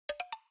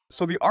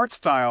So the art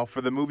style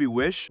for the movie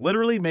Wish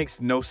literally makes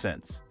no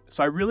sense.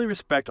 So I really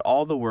respect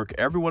all the work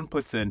everyone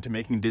puts into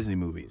making Disney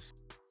movies.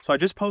 So I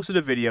just posted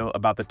a video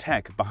about the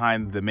tech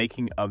behind the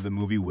making of the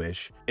movie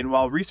Wish, and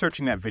while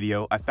researching that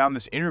video, I found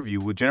this interview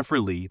with Jennifer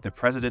Lee, the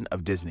president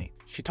of Disney.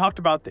 She talked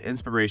about the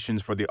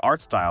inspirations for the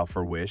art style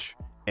for Wish,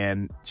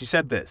 and she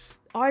said this.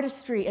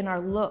 Artistry in our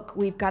look,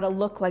 we've got a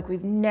look like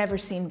we've never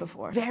seen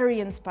before.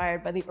 Very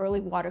inspired by the early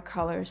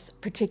watercolors,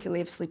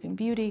 particularly of Sleeping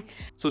Beauty.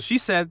 So she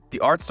said the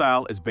art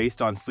style is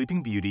based on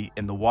Sleeping Beauty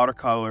and the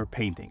watercolor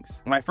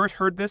paintings. When I first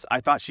heard this, I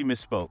thought she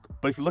misspoke.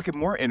 But if you look at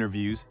more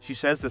interviews, she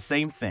says the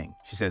same thing.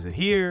 She says it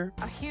here.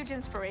 A huge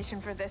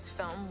inspiration for this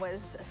film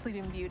was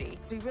Sleeping Beauty.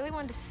 We really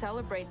wanted to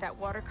celebrate that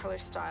watercolor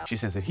style. She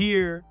says it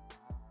here.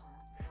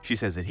 She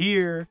says it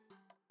here.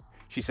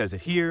 She says it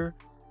here.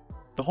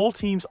 The whole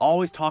team's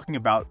always talking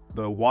about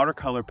the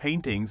watercolor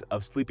paintings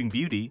of Sleeping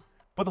Beauty,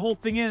 but the whole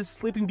thing is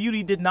Sleeping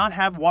Beauty did not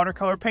have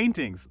watercolor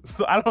paintings,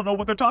 so I don't know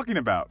what they're talking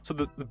about. So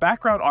the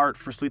background art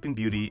for Sleeping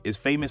Beauty is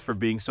famous for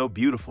being so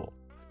beautiful.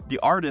 The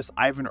artist,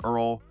 Ivan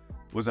Earl,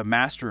 was a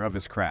master of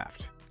his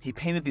craft. He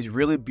painted these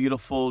really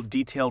beautiful,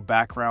 detailed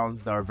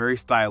backgrounds that are very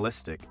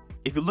stylistic.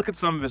 If you look at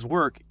some of his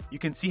work, you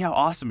can see how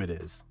awesome it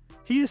is.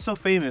 He is so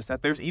famous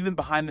that there's even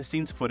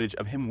behind-the-scenes footage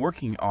of him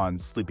working on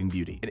Sleeping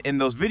Beauty. And in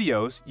those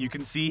videos, you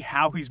can see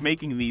how he's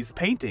making these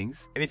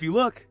paintings. And if you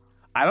look,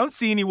 I don't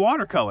see any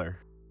watercolor.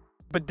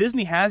 But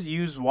Disney has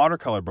used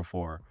watercolor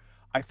before.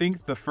 I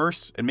think the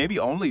first and maybe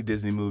only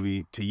Disney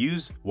movie to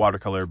use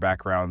watercolor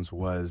backgrounds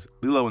was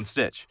Lilo and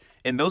Stitch.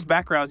 And those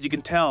backgrounds, you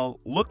can tell,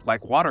 look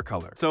like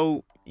watercolor.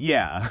 So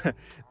yeah,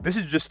 this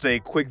is just a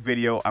quick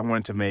video I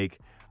wanted to make.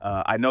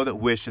 I know that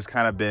Wish has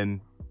kind of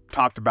been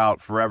talked about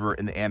forever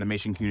in the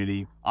animation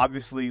community.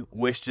 Obviously,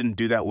 Wish didn't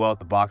do that well at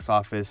the box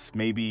office.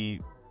 Maybe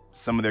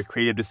some of their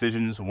creative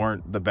decisions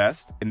weren't the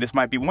best, and this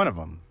might be one of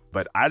them.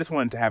 But I just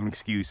wanted to have an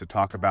excuse to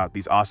talk about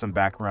these awesome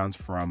backgrounds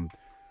from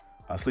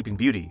Sleeping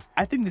Beauty.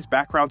 I think these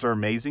backgrounds are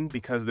amazing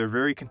because they're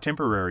very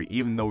contemporary,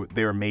 even though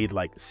they were made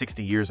like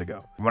 60 years ago.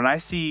 When I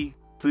see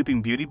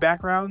Sleeping Beauty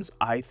backgrounds,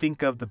 I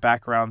think of the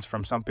backgrounds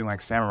from something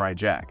like Samurai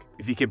Jack.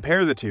 If you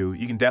compare the two,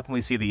 you can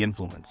definitely see the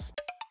influence.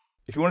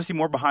 If you want to see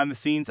more behind the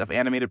scenes of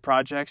animated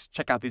projects,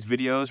 check out these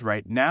videos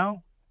right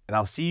now, and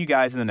I'll see you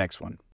guys in the next one.